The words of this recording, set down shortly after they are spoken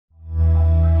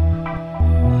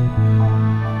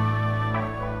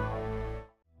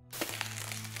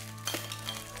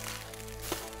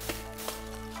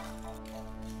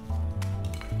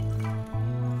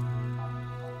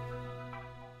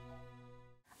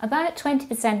About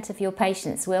 20% of your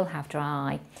patients will have dry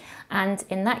eye, and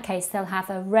in that case they'll have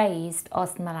a raised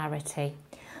osmolarity.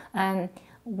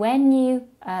 When you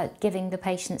are giving the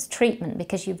patients treatment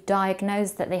because you've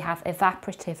diagnosed that they have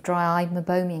evaporative dry eye,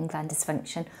 meibomian gland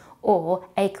dysfunction or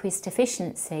aqueous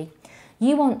deficiency,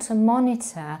 you want to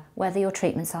monitor whether your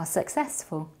treatments are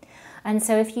successful. And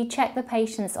so if you check the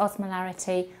patient's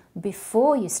osmolarity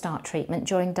before you start treatment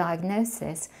during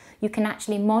diagnosis, you can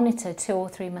actually monitor 2 or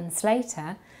 3 months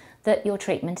later that your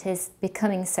treatment is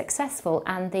becoming successful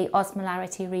and the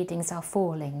osmolarity readings are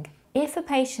falling. If a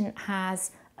patient has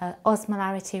an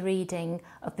osmolarity reading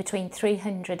of between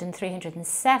 300 and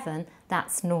 307,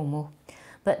 that's normal.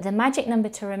 But the magic number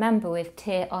to remember with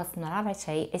tear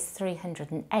osmolarity is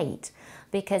 308,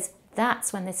 because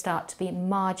that's when they start to be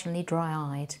marginally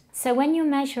dry-eyed. So when you're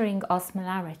measuring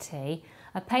osmolarity,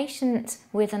 a patient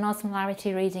with an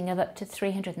osmolarity reading of up to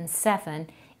 307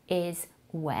 is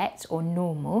wet or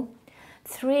normal.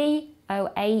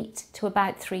 308 to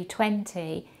about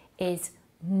 320 is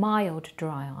mild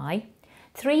dry eye.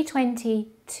 320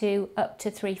 to up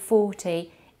to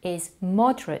 340 is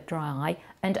moderate dry eye,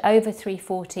 and over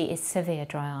 340 is severe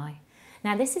dry eye.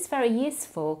 Now this is very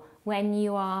useful when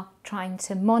you are trying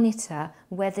to monitor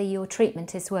whether your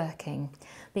treatment is working,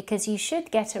 because you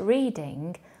should get a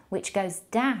reading which goes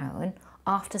down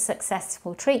after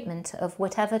successful treatment of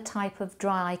whatever type of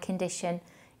dry eye condition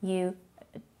you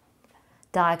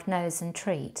diagnose and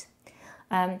treat.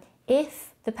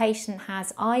 If the patient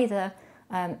has either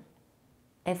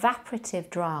evaporative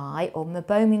dry eye or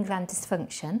meibomian gland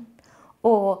dysfunction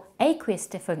or aqueous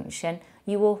dysfunction,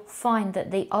 you will find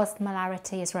that the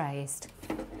osmolarity is raised.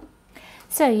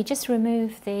 So you just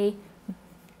remove the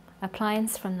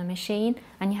appliance from the machine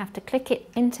and you have to click it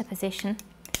into position,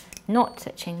 not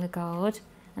touching the gold,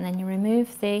 and then you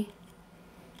remove the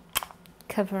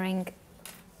covering,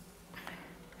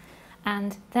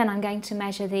 and then I'm going to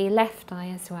measure the left eye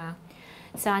as well.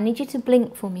 So I need you to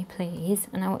blink for me please,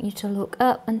 and I want you to look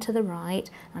up and to the right.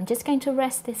 I'm just going to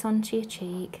rest this onto your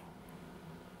cheek.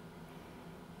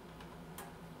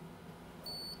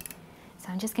 So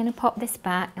I'm just going to pop this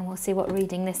back and we'll see what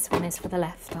reading this one is for the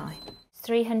left eye. It's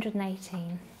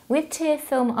 318. With tear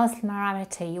film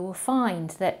osmolarity, you will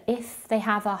find that if they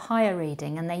have a higher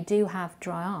reading and they do have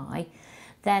dry eye,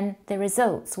 then the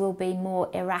results will be more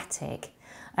erratic.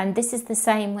 And this is the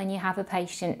same when you have a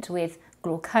patient with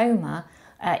glaucoma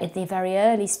in the very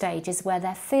early stages where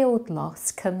their field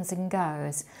loss comes and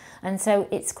goes. And so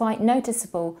it's quite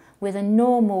noticeable with a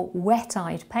normal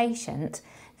wet-eyed patient,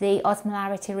 the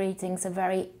osmolarity readings are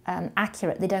very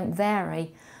accurate, they don't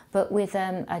vary. But with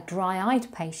a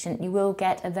dry-eyed patient, you will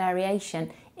get a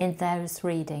variation in those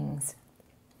readings.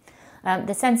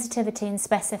 The sensitivity and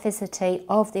specificity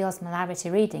of the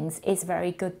osmolarity readings is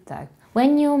very good though.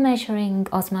 When you're measuring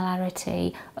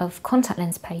osmolarity of contact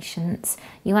lens patients,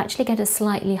 you actually get a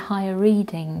slightly higher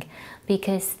reading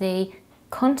because the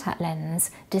contact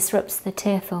lens disrupts the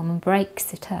tear film and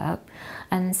breaks it up,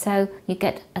 and so you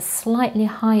get a slightly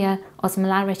higher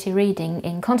osmolarity reading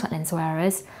in contact lens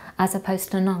wearers as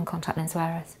opposed to non-contact lens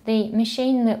wearers. The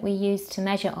machine that we use to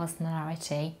measure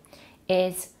osmolarity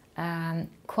is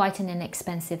quite an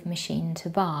inexpensive machine to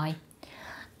buy,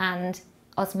 and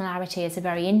osmolarity is a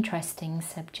very interesting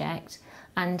subject,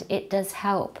 and it does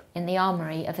help in the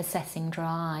armoury of assessing dry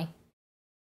eye.